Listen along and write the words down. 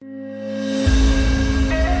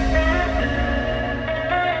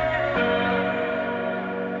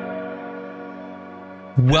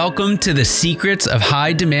Welcome to the Secrets of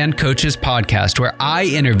High Demand Coaches podcast, where I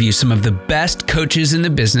interview some of the best coaches in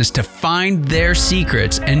the business to find their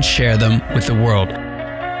secrets and share them with the world.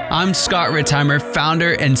 I'm Scott Ritzheimer,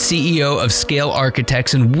 founder and CEO of Scale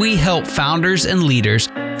Architects, and we help founders and leaders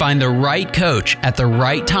find the right coach at the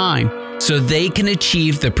right time so they can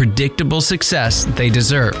achieve the predictable success they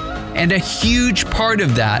deserve. And a huge part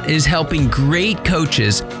of that is helping great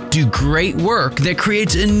coaches do great work that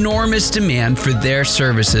creates enormous demand for their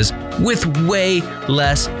services with way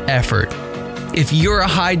less effort. If you're a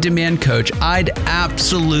high demand coach, I'd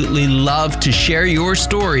absolutely love to share your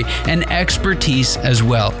story and expertise as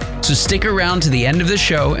well. So stick around to the end of the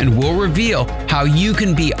show and we'll reveal how you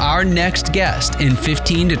can be our next guest in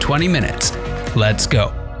 15 to 20 minutes. Let's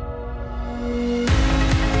go.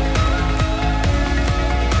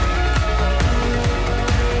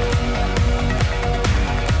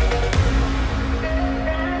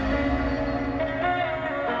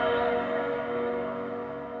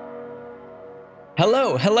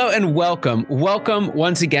 Hello, and welcome. Welcome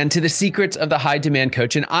once again to the Secrets of the High Demand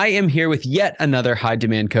Coach. And I am here with yet another high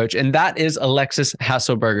demand coach, and that is Alexis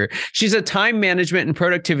Haselberger. She's a time management and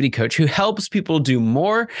productivity coach who helps people do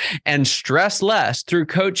more and stress less through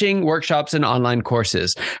coaching, workshops, and online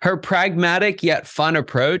courses. Her pragmatic yet fun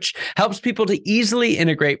approach helps people to easily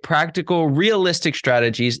integrate practical, realistic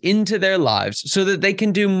strategies into their lives so that they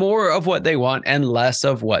can do more of what they want and less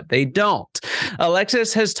of what they don't.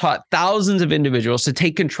 Alexis has taught thousands of individuals to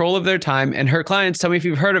take control of their time, and her clients, tell me if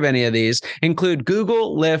you've heard of any of these, include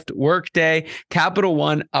Google, Lyft, Workday, Capital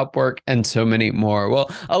One, Upwork, and so many more. Well,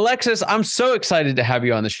 Alexis, I'm so excited to have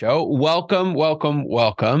you on the show. Welcome.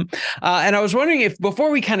 And I was wondering if, before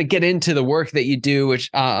we kind of get into the work that you do, which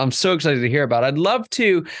I'm so excited to hear about, I'd love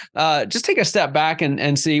to just take a step back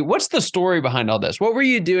and see what's the story behind all this. What were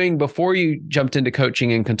you doing before you jumped into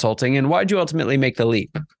coaching and consulting, and why did you ultimately make the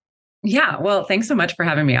leap? Yeah, well, thanks so much for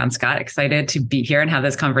having me on, Scott. Excited to be here and have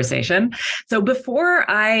this conversation. So before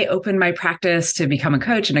I opened my practice to become a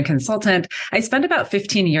coach and a consultant, I spent about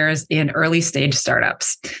 15 years in early stage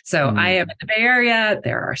startups. So I am in the Bay Area.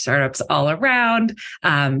 There are startups all around.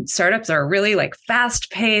 Startups are really like fast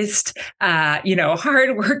paced,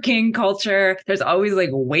 hardworking culture. There's always like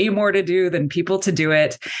way more to do than people to do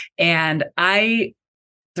it. And I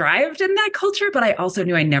thrived in that culture, but I also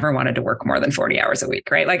knew I never wanted to work more than 40 hours a week,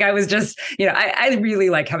 right? Like I was just, I really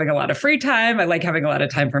like having a lot of free time. I like having a lot of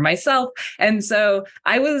time for myself. And so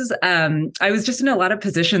I was just in a lot of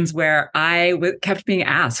positions where I kept being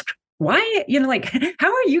asked, why,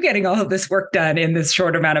 how are you getting all of this work done in this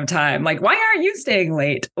short amount of time? Like, why aren't you staying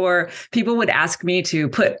late? Or people would ask me to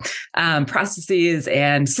put processes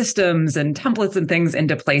and systems and templates and things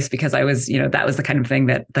into place because I was, that was the kind of thing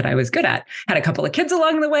that I was good at. Had a couple of kids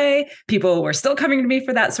along the way. People were still coming to me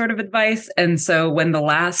for that sort of advice. And so when the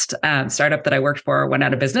last startup that I worked for went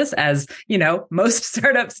out of business, as most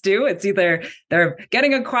startups do, it's either they're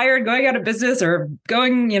getting acquired, going out of business, or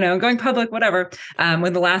going public, whatever.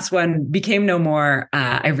 When the last one became no more,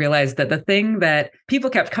 I realized that the thing that people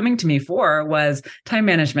kept coming to me for was time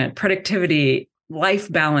management, productivity, life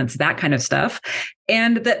balance, that kind of stuff.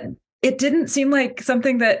 And that it didn't seem like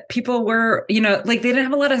something that people were, they didn't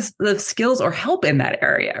have a lot of skills or help in that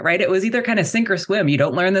area, right? It was either kind of sink or swim. You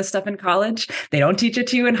don't learn this stuff in college. They don't teach it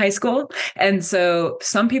to you in high school. And so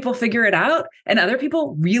some people figure it out and other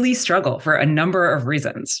people really struggle for a number of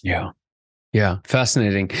reasons. Yeah,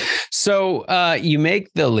 fascinating. So you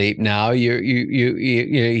make the leap now.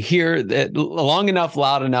 You hear that long enough,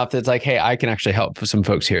 loud enough that's like, hey, I can actually help some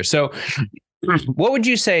folks here. So what would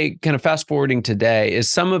you say, kind of fast forwarding today,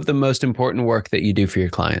 is some of the most important work that you do for your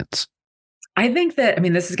clients? I think that,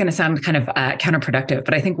 this is going to sound kind of counterproductive,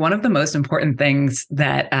 but I think one of the most important things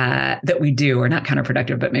that we do, or not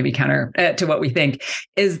counterproductive, but maybe counter to what we think,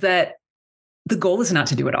 is that the goal is not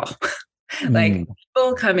to do it all. Like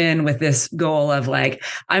people come in with this goal of like,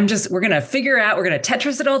 we're going to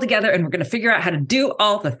Tetris it all together and we're going to figure out how to do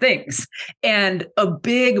all the things. And a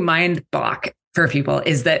big mind block for people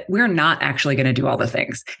is that we're not actually going to do all the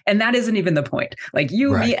things. And that isn't even the point. Like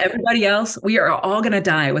you, me, everybody else, we are all going to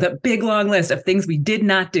die with a big, long list of things we did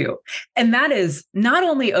not do. And that is not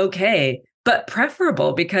only okay, but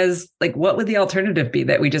preferable, because like, what would the alternative be?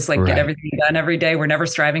 That we just get everything done every day. We're never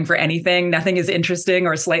striving for anything. Nothing is interesting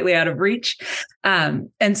or slightly out of reach. And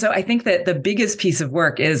so I think that the biggest piece of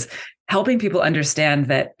work is helping people understand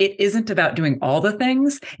that it isn't about doing all the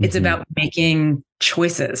things. It's about making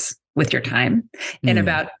choices with your time and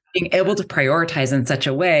about being able to prioritize in such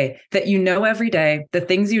a way that every day the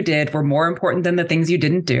things you did were more important than the things you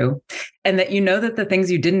didn't do. And that that the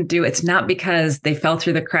things you didn't do, it's not because they fell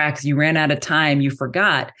through the cracks, you ran out of time, you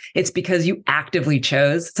forgot. It's because you actively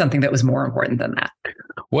chose something that was more important than that.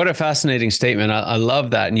 What a fascinating statement. I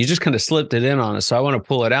love that. And you just kind of slipped it in on us. So I want to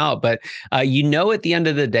pull it out. But at the end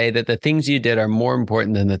of the day that the things you did are more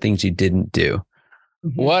important than the things you didn't do.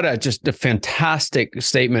 What just a fantastic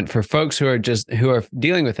statement for folks who are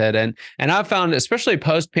dealing with it. And I've found, especially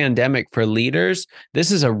post-pandemic for leaders, this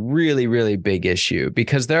is a really, really big issue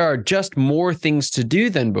because there are just more things to do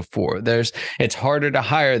than before. It's harder to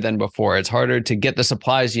hire than before. It's harder to get the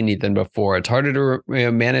supplies you need than before. It's harder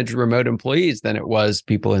to manage remote employees than it was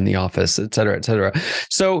people in the office, et cetera, et cetera.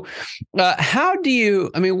 So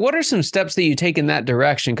what are some steps that you take in that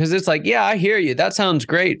direction? Because it's like, yeah, I hear you. That sounds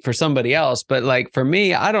great for somebody else. But like for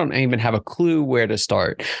me, I don't even have a clue where to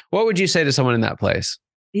start. What would you say to someone in that place?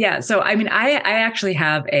 Yeah. So, I actually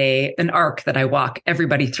have an arc that I walk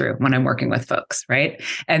everybody through when I'm working with folks, right?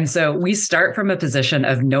 And so we start from a position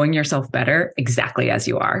of knowing yourself better exactly as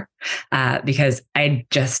you are, because I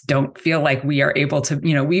just don't feel like we are able to,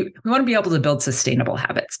 we want to be able to build sustainable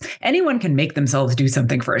habits. Anyone can make themselves do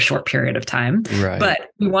something for a short period of time, right?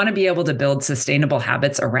 But we want to be able to build sustainable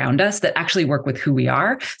habits around us that actually work with who we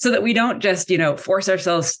are so that we don't just, force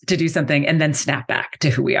ourselves to do something and then snap back to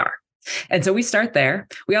who we are. And so we start there.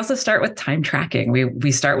 We also start with time tracking.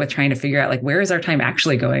 We start with trying to figure out where is our time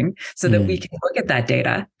actually going so that we can look at that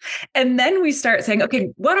data. And then we start saying, okay,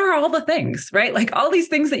 what are all the things, right? All these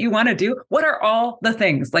things that you want to do, what are all the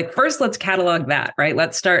things? First, let's catalog that, right?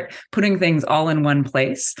 Let's start putting things all in one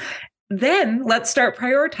place. Then let's start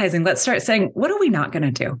prioritizing. Let's start saying, what are we not going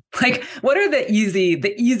to do? What are the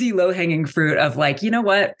easy low hanging fruit of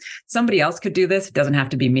what? Somebody else could do this. It doesn't have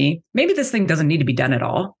to be me. Maybe this thing doesn't need to be done at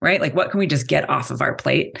all, right? What can we just get off of our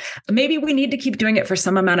plate? Maybe we need to keep doing it for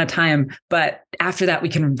some amount of time, but after that, we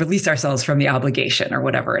can release ourselves from the obligation or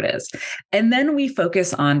whatever it is. And then we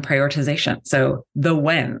focus on prioritization. So the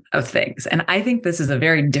when of things. And I think this is a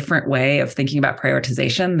very different way of thinking about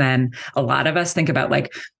prioritization than a lot of us think about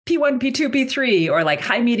P1, P2, P3, or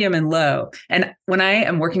high, medium, and low. And when I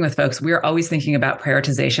am working with folks, we're always thinking about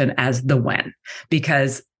prioritization as the when,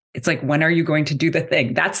 because it's when are you going to do the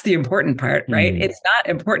thing? That's the important part, right? It's not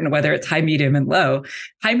important whether it's high, medium, and low.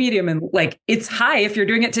 High, medium, and it's high if you're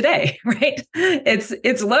doing it today, right?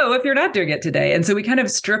 It's low if you're not doing it today. And so we kind of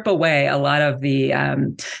strip away a lot of the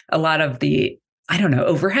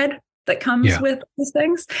overhead that comes with these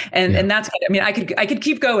things. And that's, I could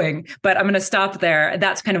keep going, but I'm going to stop there.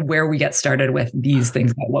 That's kind of where we get started with these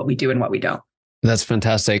things about what we do and what we don't. That's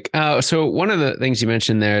fantastic. So one of the things you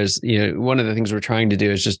mentioned there is, one of the things we're trying to do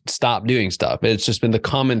is just stop doing stuff. It's just been the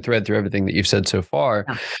common thread through everything that you've said so far.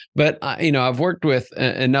 Yeah. But, I've worked with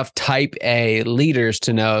enough type A leaders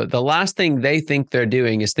to know the last thing they think they're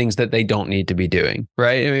doing is things that they don't need to be doing,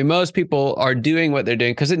 right? Most people are doing what they're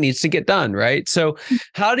doing because it needs to get done, right? So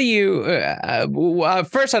how do you,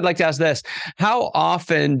 first I'd like to ask this, how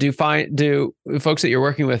often do folks that you're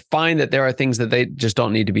working with find that there are things that they just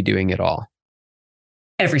don't need to be doing at all?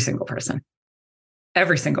 Every single person,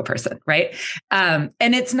 right? And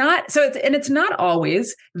it's not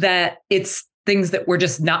always that it's things that we're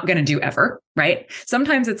just not going to do ever, right?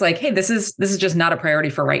 Sometimes it's hey, this is just not a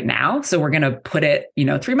priority for right now, so we're going to put it,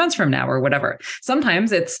 3 months from now or whatever.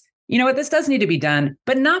 Sometimes it's, this does need to be done,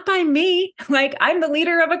 but not by me. I'm the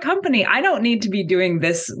leader of a company. I don't need to be doing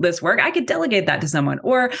this work. I could delegate that to someone,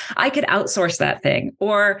 or I could outsource that thing,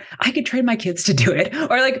 or I could train my kids to do it,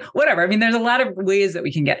 or whatever. There's a lot of ways that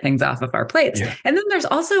we can get things off of our plates. Yeah. And then there's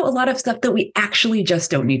also a lot of stuff that we actually just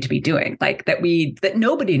don't need to be doing, that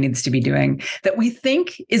nobody needs to be doing, that we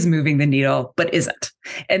think is moving the needle, but isn't.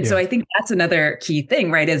 And so I think that's another key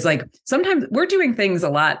thing, right? Is sometimes we're doing things a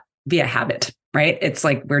lot via habit. Right? It's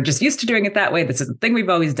we're just used to doing it that way. This is the thing we've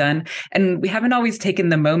always done. And we haven't always taken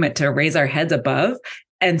the moment to raise our heads above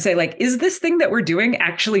and say, is this thing that we're doing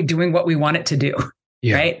actually doing what we want it to do?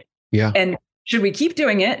 Yeah. Right? Yeah. And should we keep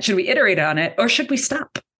doing it? Should we iterate on it? Or should we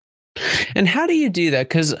stop? And how do you do that?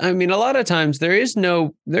 Because a lot of times there is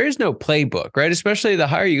no playbook, right? Especially the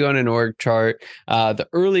higher you go in an org chart, the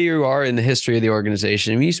earlier you are in the history of the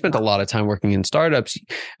organization. You spent a lot of time working in startups.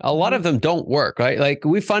 A lot of them don't work, right?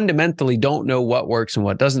 We fundamentally don't know what works and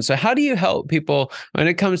what doesn't. So how do you help people when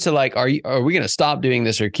it comes to are we going to stop doing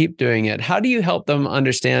this or keep doing it? How do you help them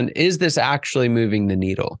understand, is this actually moving the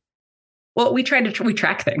needle? Well, we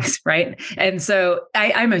track things, right? And so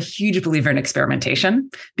I'm a huge believer in experimentation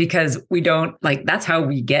because we don't that's how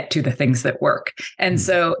we get to the things that work. And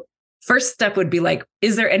so first step would be like,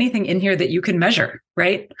 is there anything in here that you can measure,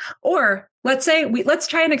 right? Or let's say let's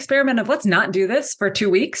try an experiment of let's not do this for 2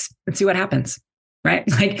 weeks and see what happens, right?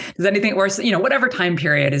 Like, does anything worse, whatever time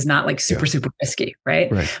period is not like super risky, right?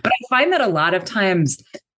 But I find that a lot of times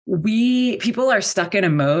people are stuck in a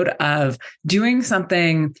mode of doing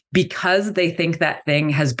something because they think that thing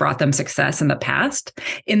has brought them success in the past,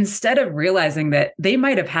 instead of realizing that they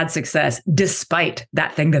might have had success despite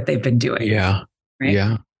that thing that they've been doing. Yeah. Right?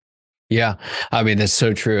 Yeah. Yeah. I mean, that's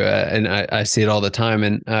so true. And I see it all the time.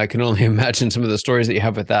 And I can only imagine some of the stories that you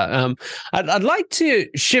have with that. I'd like to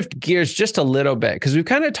shift gears just a little bit, because we've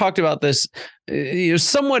kind of talked about this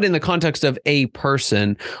somewhat in the context of a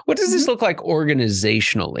person. What does this look like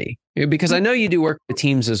organizationally? Because I know you do work with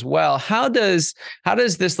teams as well. How does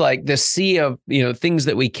this, like the sea of things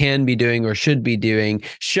that we can be doing or should be doing,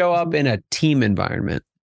 show up in a team environment?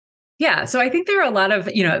 Yeah. So I think there are a lot of,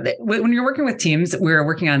 when you're working with teams, we're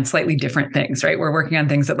working on slightly different things, right? We're working on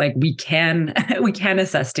things that like we can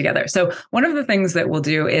assess together. So one of the things that we'll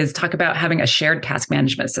do is talk about having a shared task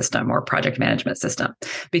management system or project management system,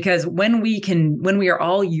 because when we are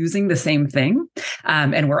all using the same thing,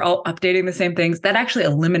 and we're all updating the same things, that actually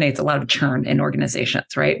eliminates a lot of churn in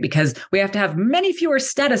organizations, right? Because we have to have many fewer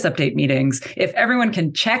status update meetings if everyone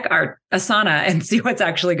can check our Asana and see what's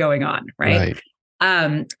actually going on, right?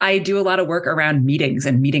 I do a lot of work around meetings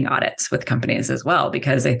and meeting audits with companies as well,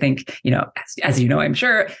 because I think, as you know, I'm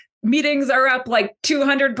sure meetings are up like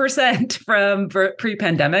 200% from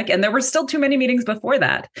pre-pandemic, and there were still too many meetings before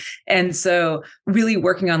that. And so really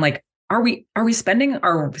working on like, are we spending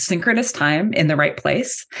our synchronous time in the right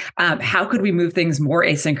place? How could we move things more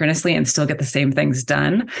asynchronously and still get the same things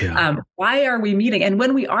done? Why are we meeting? And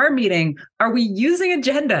when we are meeting, are we using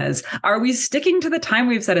agendas? Are we sticking to the time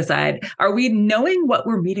we've set aside? Are we knowing what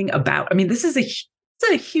we're meeting about? I mean, this is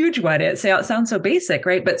a huge one. It sounds so basic,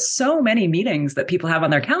 right? But so many meetings that people have on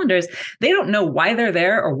their calendars, they don't know why they're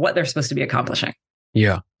there or what they're supposed to be accomplishing.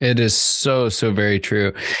 Yeah, it is so very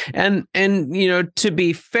true. And to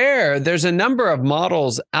be fair, there's a number of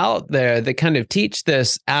models out there that kind of teach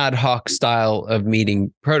this ad hoc style of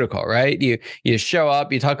meeting protocol, right? You show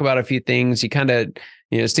up, you talk about a few things, you kind of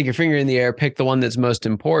stick your finger in the air, pick the one that's most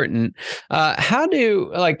important.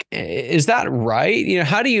 Is that right?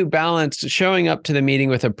 How do you balance showing up to the meeting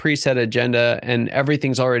with a preset agenda and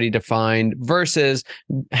everything's already defined versus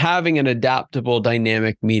having an adaptable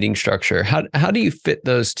dynamic meeting structure? How do you fit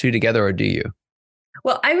those two together, or do you?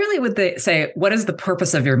 Well, I really would say, what is the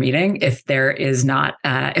purpose of your meeting if there's not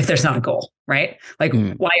a goal, right? Like,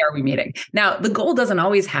 why are we meeting? Now, the goal doesn't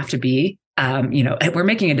always have to be, we're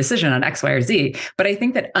making a decision on X, Y, or Z, but I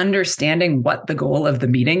think that understanding what the goal of the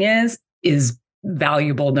meeting is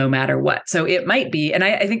valuable no matter what. So it might be, and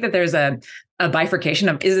I think that there's a bifurcation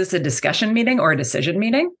of, is this a discussion meeting or a decision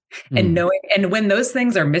meeting? And when those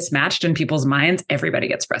things are mismatched in people's minds, everybody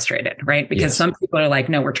gets frustrated, right? Because some people are like,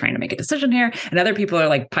 no, we're trying to make a decision here. And other people are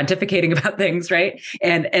like pontificating about things, right?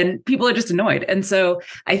 And people are just annoyed. And so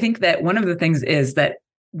I think that one of the things is that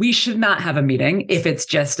we should not have a meeting if it's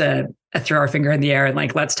just a throw our finger in the air and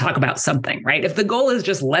like, let's talk about something, right? If the goal is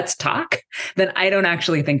just let's talk, then I don't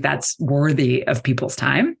actually think that's worthy of people's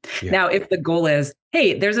time. Yeah. Now, if the goal is,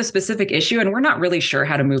 hey, there's a specific issue and we're not really sure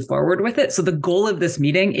how to move forward with it. So the goal of this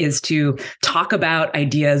meeting is to talk about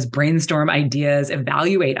ideas, brainstorm ideas,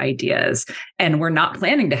 evaluate ideas, and we're not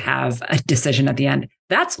planning to have a decision at the end.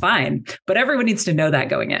 That's fine. But everyone needs to know that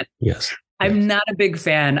going in. Yes. I'm not a big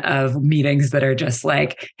fan of meetings that are just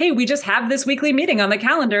like, hey, we just have this weekly meeting on the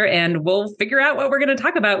calendar and we'll figure out what we're going to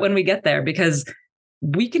talk about when we get there, because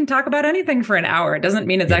we can talk about anything for an hour. It doesn't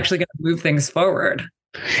mean it's actually going to move things forward.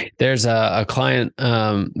 There's a client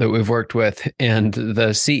that we've worked with, and the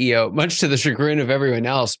CEO, much to the chagrin of everyone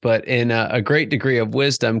else, but in a great degree of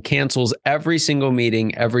wisdom, cancels every single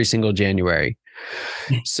meeting every single January.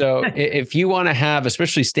 So if you want to have,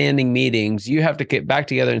 especially standing meetings, you have to get back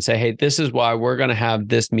together and say, hey, this is why we're going to have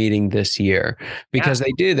this meeting this year, because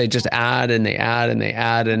they just add and they add and they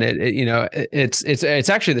add. And it's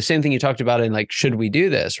actually the same thing you talked about in like, should we do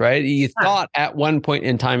this? Right. You thought at one point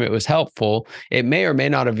in time it was helpful. It may or may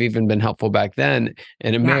not have even been helpful back then.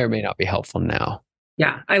 And it may or may not be helpful now.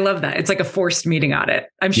 Yeah. I love that. It's like a forced meeting audit.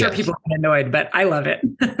 I'm sure people are annoyed, but I love it.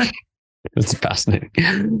 It's fascinating.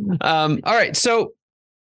 All right. So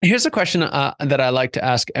here's a question that I like to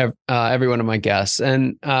ask every one of my guests.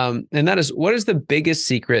 And that is, what is the biggest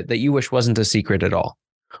secret that you wish wasn't a secret at all?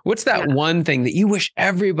 What's that one thing that you wish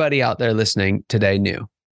everybody out there listening today knew?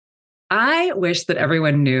 I wish that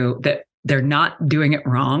everyone knew that they're not doing it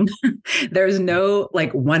wrong. There's no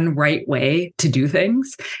like one right way to do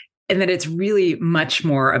things. and that it's really much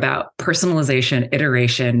more about personalization,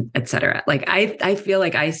 iteration, et cetera. Like I feel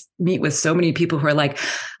like I meet with so many people who are like,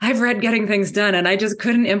 I've read Getting Things Done and I just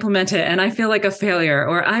couldn't implement it. And I feel like a failure,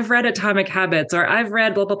 or I've read Atomic Habits, or I've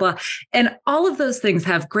read blah, blah, blah. And all of those things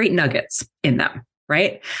have great nuggets in them,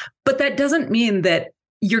 right? But that doesn't mean that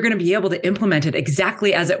you're going to be able to implement it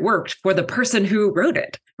exactly as it worked for the person who wrote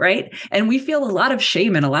it, right? And we feel a lot of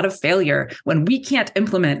shame and a lot of failure when we can't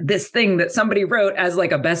implement this thing that somebody wrote as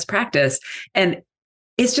like a best practice. And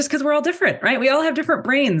it's just because we're all different, right? We all have different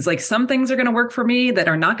brains. Like some things are going to work for me that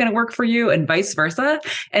are not going to work for you, and vice versa.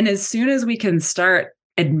 And as soon as we can start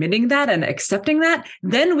admitting that and accepting that,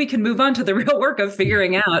 then we can move on to the real work of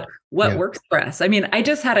figuring out what works for us. I mean, I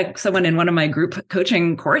just had someone in one of my group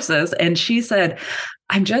coaching courses, and she said,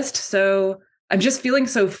 I'm just feeling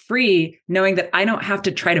so free knowing that I don't have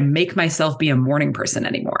to try to make myself be a morning person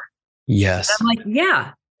anymore. Yes. And I'm like,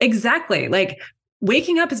 yeah, exactly. Like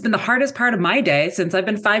waking up has been the hardest part of my day since I've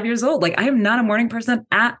been 5 years old. Like I am not a morning person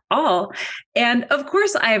at all. And of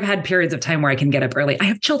course I have had periods of time where I can get up early. I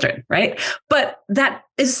have children, right? But that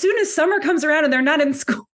as soon as summer comes around and they're not in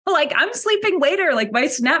school, like I'm sleeping later, like I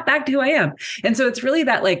snap back to who I am. And so it's really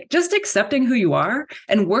that like just accepting who you are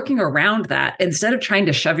and working around that instead of trying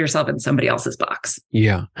to shove yourself in somebody else's box.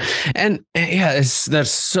 Yeah. And that's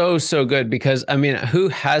so good, because I mean, who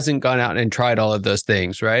hasn't gone out and tried all of those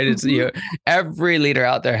things, right? It's, every leader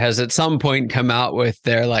out there has at some point come out with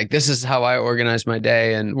their like, this is how I organize my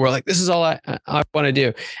day. And we're like, this is all I want to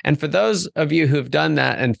do. And for those of you who've done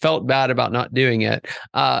that and felt bad about not doing it,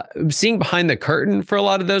 seeing behind the curtain for a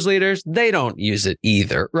lot of those leaders, they don't use it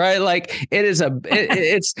either, right? Like it's a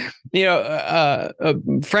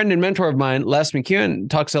friend and mentor of mine, Les McEwen,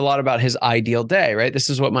 talks a lot about his ideal day, right? This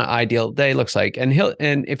is what my ideal day looks like. And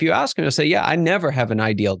if you ask him, he'll say, yeah, I never have an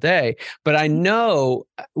ideal day, but I know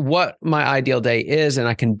what my ideal day is and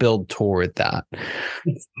I can build toward that.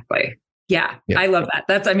 Exactly. Yeah, I love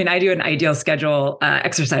that. I do an ideal schedule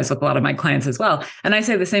exercise with a lot of my clients as well. And I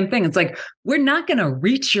say the same thing. It's like, we're not going to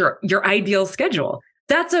reach your ideal schedule.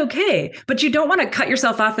 That's okay. But you don't want to cut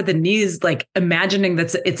yourself off at the knees, like imagining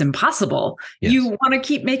that it's impossible. Yes. You want to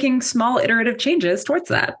keep making small iterative changes towards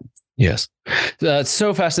that. Yes. That's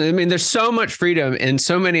so fascinating. I mean, there's so much freedom in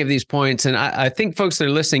so many of these points. And I think folks that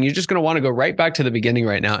are listening, you're just going to want to go right back to the beginning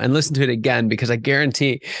right now and listen to it again, because I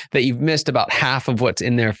guarantee that you've missed about half of what's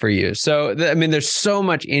in there for you. So, there's so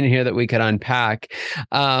much in here that we could unpack.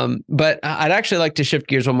 But I'd actually like to shift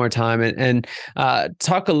gears one more time and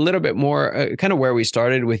talk a little bit more kind of where we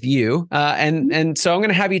started with you. And so I'm going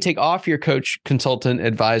to have you take off your coach, consultant,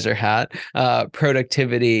 advisor hat,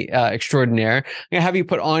 productivity extraordinaire. I'm going to have you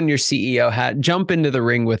put on your CEO hat, jump into the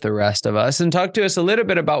ring with the rest of us, and talk to us a little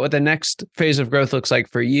bit about what the next phase of growth looks like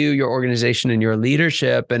for you, your organization, and your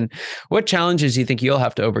leadership, and what challenges you think you'll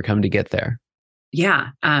have to overcome to get there. Yeah.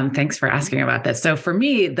 Thanks for asking about this. So for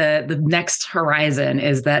me, the next horizon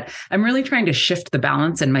is that I'm really trying to shift the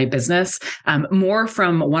balance in my business more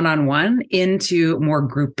from one-on-one into more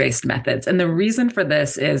group-based methods. And the reason for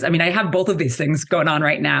this is, I have both of these things going on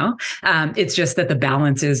right now. It's just that the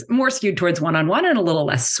balance is more skewed towards one-on-one and a little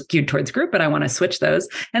less skewed towards group, but I want to switch those.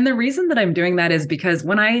 And the reason that I'm doing that is because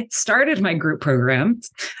when I started my group program,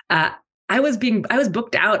 I was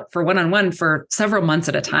booked out for one-on-one for several months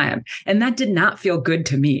at a time. And that did not feel good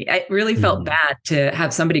to me. It really felt bad to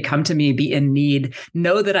have somebody come to me, be in need,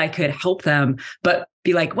 know that I could help them, but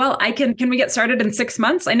be like, well, can we get started in 6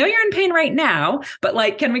 months? I know you're in pain right now, but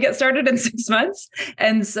like, can we get started in 6 months?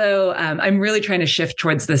 And so I'm really trying to shift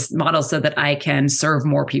towards this model so that I can serve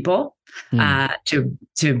more people. To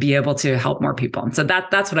be able to help more people. And so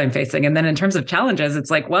that's what I'm facing. And then in terms of challenges,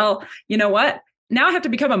 it's like, well, you know what? Now I have to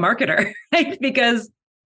become a marketer, right? Because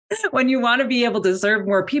when you want to be able to serve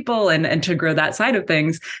more people and to grow that side of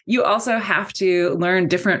things, you also have to learn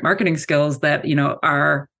different marketing skills that,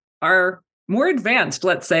 are more advanced,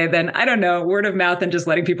 let's say, than, word of mouth and just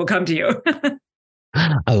letting people come to you.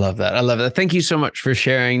 I love that. Thank you so much for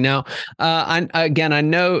sharing. Now, I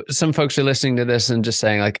know some folks are listening to this and just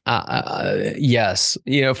saying like, yes,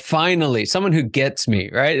 finally someone who gets me,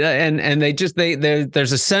 right? And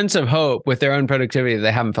there's a sense of hope with their own productivity that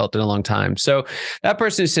they haven't felt in a long time. So that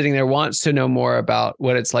person who's sitting there wants to know more about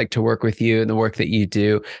what it's like to work with you and the work that you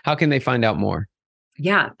do. How can they find out more?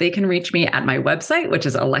 Yeah, they can reach me at my website, which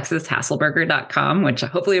is alexishaselberger.com, which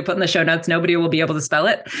hopefully I put in the show notes. Nobody will be able to spell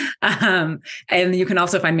it. And you can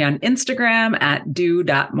also find me on Instagram at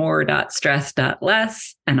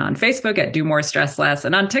do.more.stress.less, and on Facebook at do more stress less,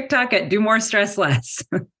 and on TikTok at do more stress less.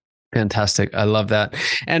 Fantastic. I love that.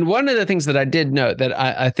 And one of the things that I did note that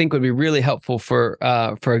I think would be really helpful for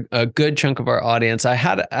a good chunk of our audience, I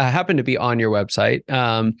happened to be on your website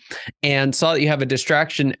and saw that you have a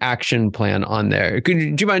distraction action plan on there.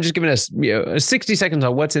 Do you mind just giving us 60 seconds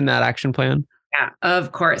on what's in that action plan? Yeah,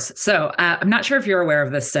 of course. So I'm not sure if you're aware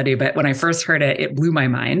of this study, but when I first heard it, it blew my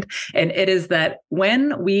mind. And it is that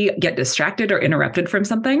when we get distracted or interrupted from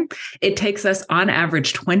something, it takes us on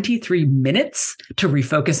average 23 minutes to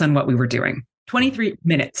refocus on what we were doing. 23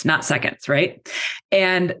 minutes, not seconds, right?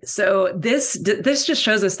 And so this just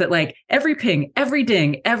shows us that like every ping, every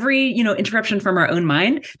ding, every, interruption from our own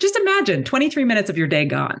mind, just imagine 23 minutes of your day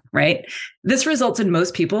gone, right? This results in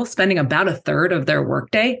most people spending about a third of their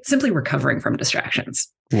workday simply recovering from distractions.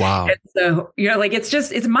 Wow. And so,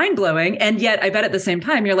 it's mind blowing. And yet I bet at the same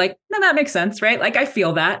time, you're like, no, that makes sense, right? Like I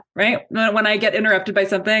feel that, right? When I get interrupted by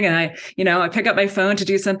something and I pick up my phone to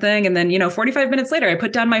do something. And then, 45 minutes later, I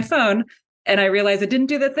put down my phone and I realized I didn't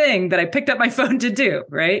do the thing that I picked up my phone to do,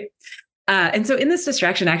 right? And so in this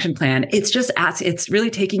distraction action plan, it's really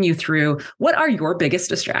taking you through what are your biggest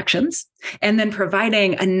distractions and then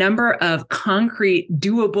providing a number of concrete,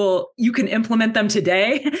 doable, you can implement them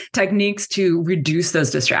today techniques to reduce those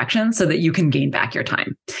distractions so that you can gain back your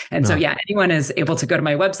time. And so, anyone is able to go to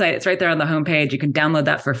my website. It's right there on the homepage. You can download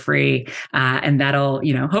that for free. And that'll,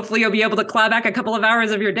 hopefully you'll be able to claw back a couple of hours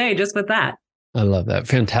of your day just with that. I love that.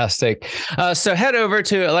 Fantastic. So head over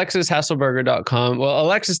to alexishaselberger.com. Well,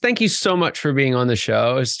 Alexis, thank you so much for being on the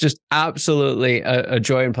show. It's just absolutely a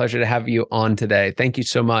joy and pleasure to have you on today. Thank you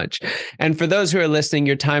so much. And for those who are listening,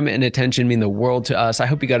 your time and attention mean the world to us. I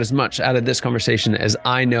hope you got as much out of this conversation as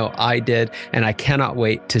I know I did, and I cannot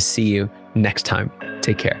wait to see you next time.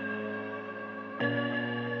 Take care.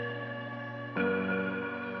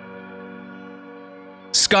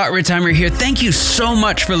 Scott Ritzheimer here. Thank you so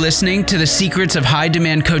much for listening to the Secrets of High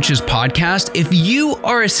Demand Coaches podcast. If you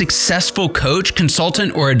are a successful coach,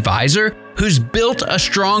 consultant, or advisor who's built a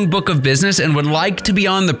strong book of business and would like to be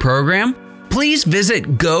on the program, please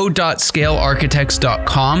visit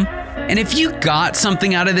go.scalearchitects.com. And if you got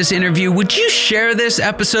something out of this interview, would you share this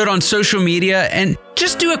episode on social media and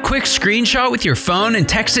just do a quick screenshot with your phone and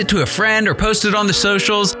text it to a friend or post it on the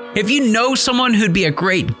socials? If you know someone who'd be a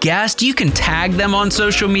great guest, you can tag them on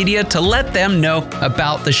social media to let them know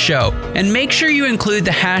about the show. And make sure you include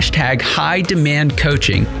the hashtag High Demand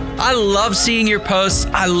Coaching. I love seeing your posts.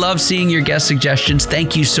 I love seeing your guest suggestions.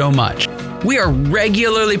 Thank you so much. We are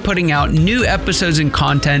regularly putting out new episodes and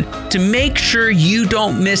content. To make sure you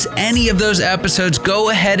don't miss any of those episodes, go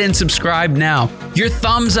ahead and subscribe now. Your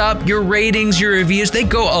thumbs up, your ratings, your reviews, they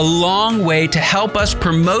go a long way to help us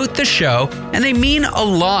promote the show, and they mean a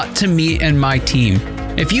lot to me and my team.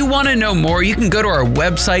 If you want to know more, you can go to our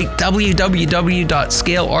website,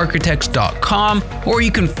 www.scalearchitects.com, or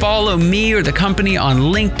you can follow me or the company on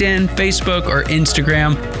LinkedIn, Facebook, or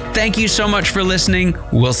Instagram. Thank you so much for listening.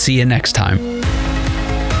 We'll see you next time.